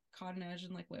she like caught an edge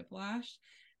and like whiplash.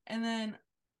 And then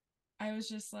I was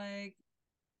just like,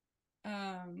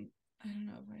 I don't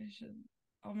know if I should,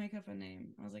 I'll make up a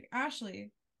name. I was like,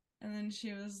 Ashley. And then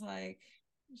she was like,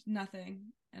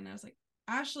 nothing. And I was like,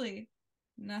 Ashley,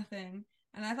 nothing.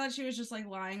 And I thought she was just like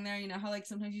lying there. You know how like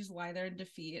sometimes you just lie there in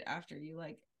defeat after you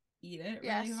like eat it really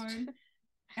Yes. hard.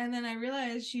 And then I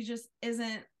realized she just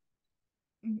isn't,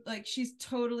 like, she's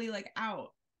totally like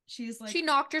out. She's like She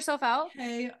knocked herself out?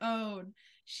 KO'd.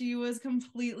 She was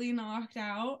completely knocked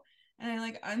out. And I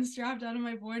like unstrapped out of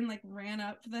my board and like ran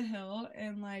up the hill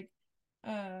and like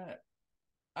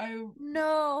I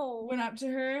No. went up to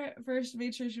her first,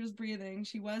 made sure she was breathing.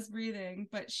 She was breathing,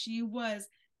 but she was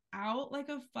out like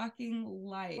a fucking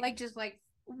light. Like, just like,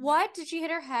 what? Did she hit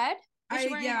her head? Was she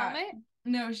wearing a Yeah, helmet?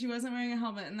 no, she wasn't wearing a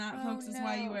helmet, and that, Oh folks, is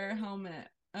why you no. wear a helmet.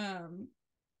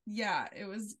 Yeah, it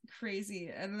was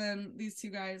crazy. And then these two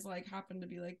guys like happened to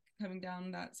be like coming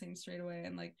down that same straightaway,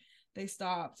 and like they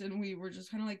stopped, and we were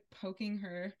just kind of like poking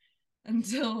her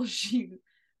until she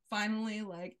finally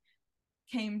like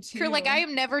came You're like, I to.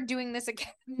 am never doing this again.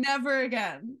 Never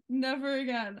again. Never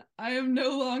again. I am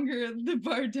no longer the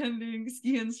bartending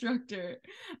ski instructor.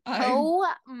 Oh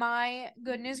my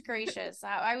goodness gracious.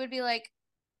 I would be like,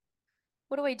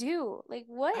 what do I do? Like,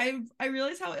 what? I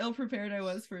realized how ill prepared I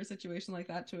was for a situation like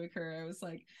that to occur. I was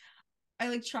like, I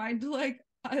like tried to like,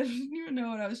 I didn't even know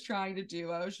what I was trying to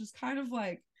do. I was just kind of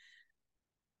like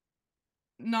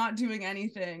not doing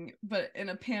anything, but in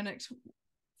a panicked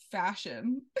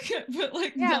fashion, but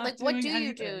like Yeah, not like, what doing do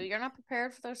you do? anything. You're not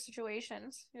prepared for those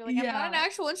situations. You're like, I'm not an Yeah.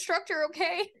 actual instructor,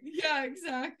 okay? Yeah,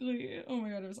 exactly. Oh my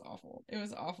god, it was awful. It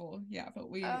was awful. Yeah, but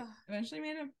we Ugh. eventually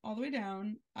made it all the way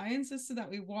down. I insisted that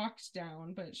we walked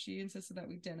down, but she insisted that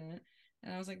we didn't.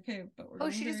 And I was like, okay, but we're Oh,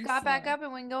 going she just very got back slow. up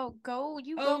and went, go,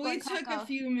 you go, Oh, we Glen took a Caca.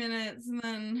 few minutes, and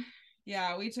then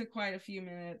yeah, we took quite a few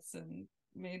minutes and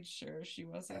made sure she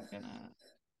wasn't gonna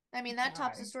I mean, that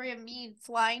tops the die. story of me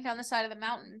flying down the side of the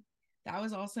mountain. That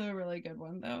was also a really good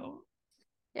one though.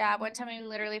 Yeah, one time I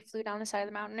literally flew down the side of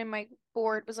the mountain and my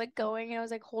board was like going and I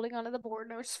was like holding onto the board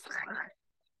and I was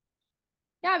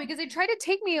yeah, because they tried to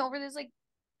take me over this like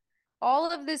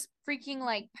all of this freaking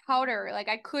like powder. Like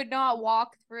I could not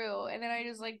walk through. And then I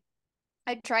just like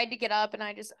I tried to get up and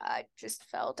I just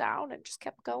fell down and just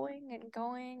kept going and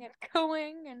going and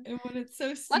going and And when it's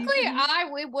so luckily steep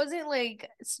and it wasn't like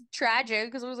tragic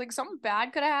because it was like something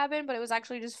bad could have happened, but it was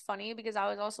actually just funny because I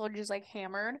was also just like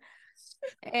hammered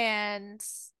and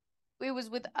it was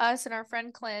with us and our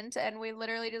friend Clint, and we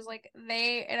literally just like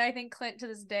they and I think Clint to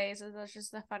this day says that's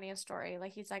just the funniest story.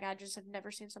 Like he's like, I just have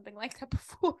never seen something like that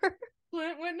before.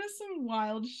 witnessed some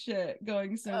wild shit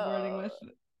going snowboarding Oh with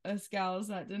us gals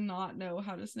that did not know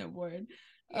how to snowboard.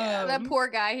 yeah, that Um, poor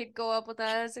guy. He'd go up with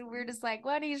us, and we are just like,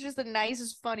 "What?" He's just the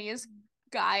nicest, funniest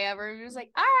guy ever. And he was like,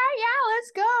 "All right, yeah,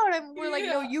 let's go." And we're like,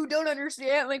 "No, yeah, you don't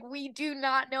understand. Like, we do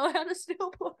not know how to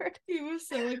snowboard." he was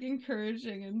so like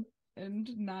encouraging and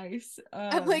nice.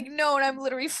 I'm like, "No," and I'm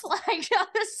literally flying down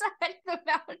the side of the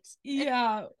mountain.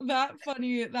 Yeah,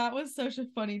 that was such a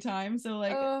funny time. So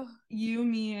like Oh, you,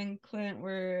 me, and Clint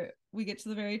we get to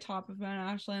the very top of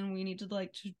Mount Ashland. We need to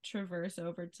like traverse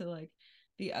over to like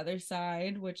the other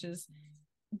side, which is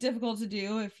difficult to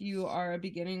do if you are a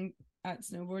beginning at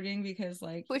snowboarding, because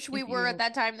like which we if were at you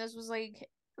that time. This was like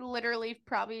literally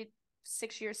probably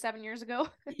 6 years, 7 years ago.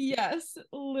 yes,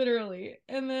 literally.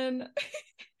 And then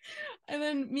and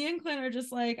then me and Clint are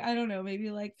just like, I don't know, maybe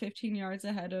like 15 yards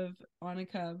ahead of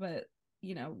Annika, but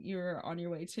you know, you're on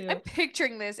your way I'm too.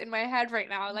 picturing this in my head right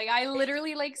now. Like I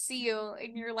literally like see you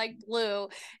and you're like blue, and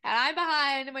I'm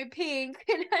behind in my pink,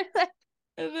 and I'm like,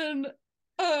 And then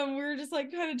we were just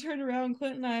like kind of turned around,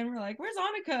 Clint and I, and we're like, where's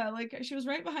Annika? Like she was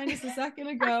right behind us a second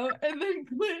ago. And then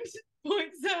Clint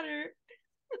points at her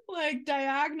like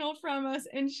diagonal from us,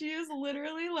 and she is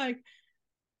literally like,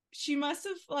 she must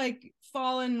have like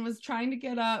fallen, was trying to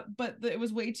get up, but it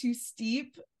was way too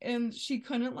steep and she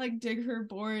couldn't like dig her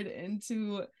board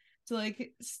into to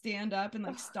like stand up and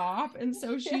like stop, and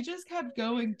so she just kept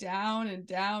going down and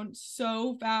down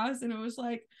so fast, and it was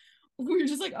like we were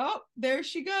just like, oh, there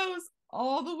she goes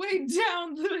all the way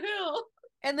down the hill.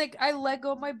 and like I let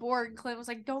go of my board, and Clint was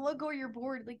like, "Don't let go of your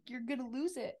board, like you're gonna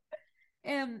lose it."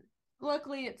 And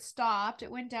luckily it stopped.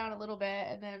 It went down a little bit,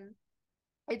 and then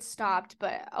it stopped.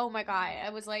 But oh my god, I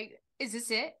was like, "Is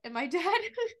this it? Am I dead?"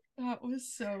 That was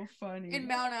so In funny.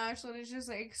 Mount Ashland is just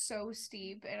like so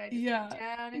steep, and I just went Yeah,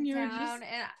 down and and down,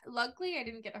 and luckily I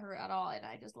didn't get hurt at all, and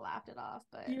I just laughed it off.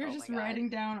 But you were oh my just god, riding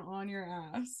down on your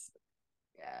ass.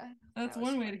 yeah, That's that was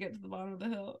one way to funny. get to the bottom of the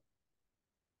hill.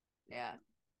 Yeah.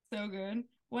 So good.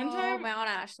 Oh, Mount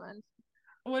Ashland.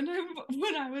 One time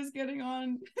when I was getting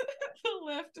on the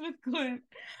lift with Clint,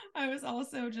 I was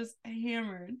also just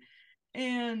hammered.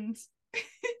 And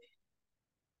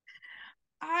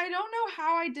I don't know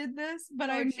how I did this, but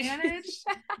I Oh, managed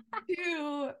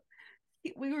to.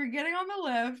 We were getting on the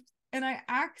lift, and I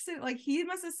accident like he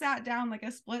must have sat down like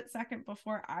a split second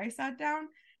before I sat down,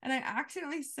 and I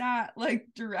accidentally sat like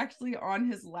directly on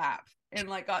his lap and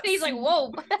like He's like,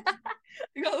 whoa.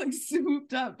 I got like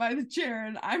swooped up by the chair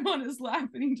and I'm on his lap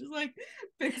and he just like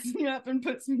picks me up and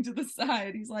puts me to the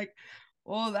side. He's like,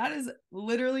 well, that has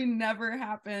literally never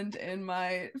happened in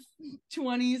my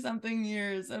 20 something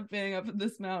years of being up at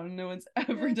this mountain. No one's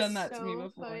ever done that to me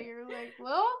before. Funny. You're like,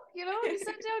 well, you sat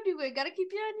down too quick. Gotta keep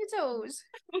you on your toes.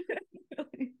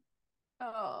 Really?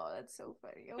 Oh, that's so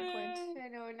funny. Oh, Clint. I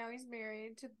know. And now he's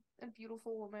married to a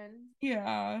beautiful woman.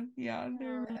 Yeah,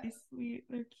 they're really sweet.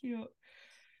 They're cute.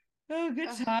 Oh,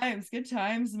 good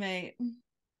times, mate.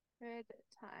 Good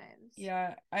times.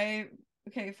 Yeah,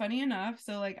 okay, funny enough,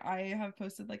 so like I have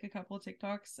posted like a couple of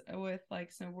TikToks with like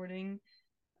snowboarding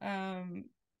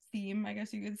theme, I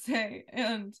guess you could say,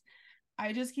 and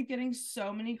I just keep getting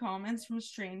so many comments from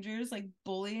strangers like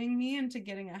bullying me into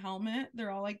getting a helmet. They're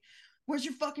all like, where's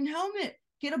your fucking helmet?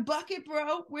 Get a bucket,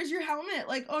 bro. Where's your helmet?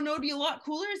 Like, oh no, it'd be a lot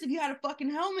cooler if you had a fucking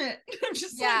helmet. I'm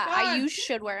just like, God. You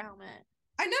should wear a helmet.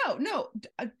 I know. No,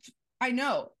 I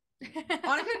know.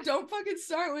 Annika, don't fucking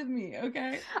start with me,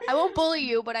 okay? I won't bully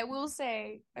you, but I will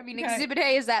say, I mean, okay. Exhibit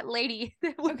A is that lady.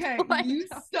 Okay, you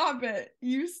stop it.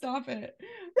 You stop it.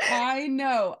 I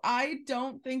know. I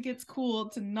don't think it's cool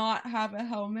to not have a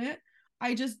helmet.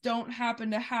 I just don't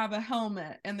happen to have a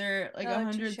helmet, and they're like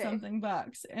 $100 something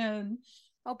bucks. And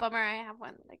oh, bummer, I have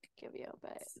one that I could give you,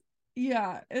 but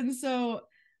yeah. And so,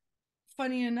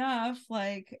 funny enough,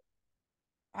 like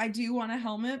I do want a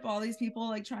helmet, but all these people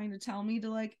like trying to tell me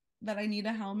to like that I need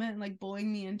a helmet and like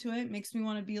bullying me into it makes me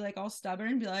want to be like all stubborn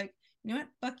and be like, you know what,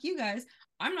 fuck you guys,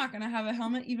 I'm not gonna have a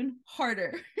helmet even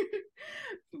harder.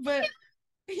 But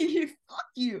fuck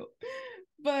you.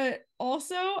 But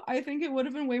also I think it would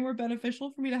have been way more beneficial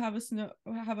for me to have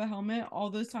a helmet all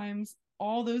those times,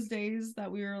 all those days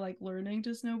that we were like learning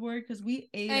to snowboard, because we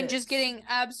ate and just getting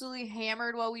absolutely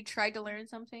hammered while we tried to learn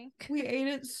something. We ate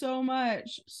it so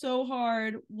much, so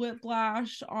hard,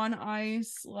 whiplash on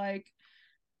ice, like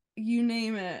you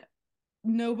name it.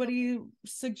 Nobody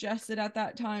suggested at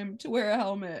that time to wear a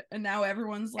helmet, and now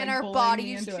everyone's like, and our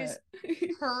bodies just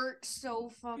hurt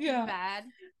so fucking bad.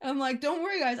 I'm like, don't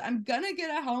worry guys, I'm gonna get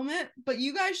a helmet, but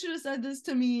you guys should have said this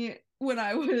to me when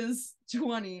I was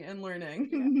 20 and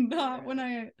learning, not when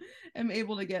I am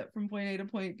able to get from point A to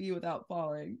point B without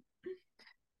falling.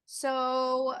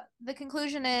 So the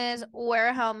conclusion is wear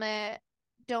a helmet,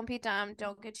 don't be dumb,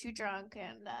 don't get too drunk,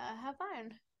 and have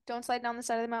fun. Don't slide down the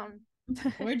side of the mountain.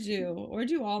 or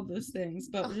do all those things,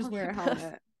 but just wear a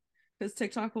helmet, because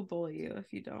TikTok will bully you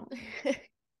if you don't.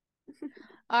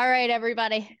 All right,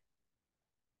 everybody.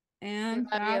 And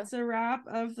that's a wrap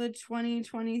of the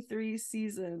 2023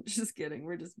 season. Just kidding,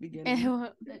 we're just beginning.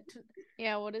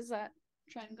 Yeah, what is that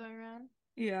trend going around?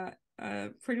 Yeah,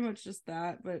 pretty much just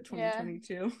that, but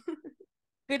 2022. Yeah.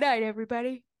 Good night,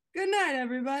 everybody. Good night,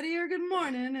 everybody, or good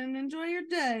morning, and enjoy your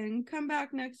day, and come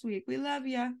back next week. We love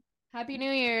ya. Happy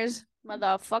New Year's,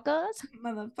 motherfuckers.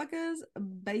 Motherfuckers.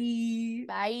 Bye.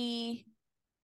 Bye.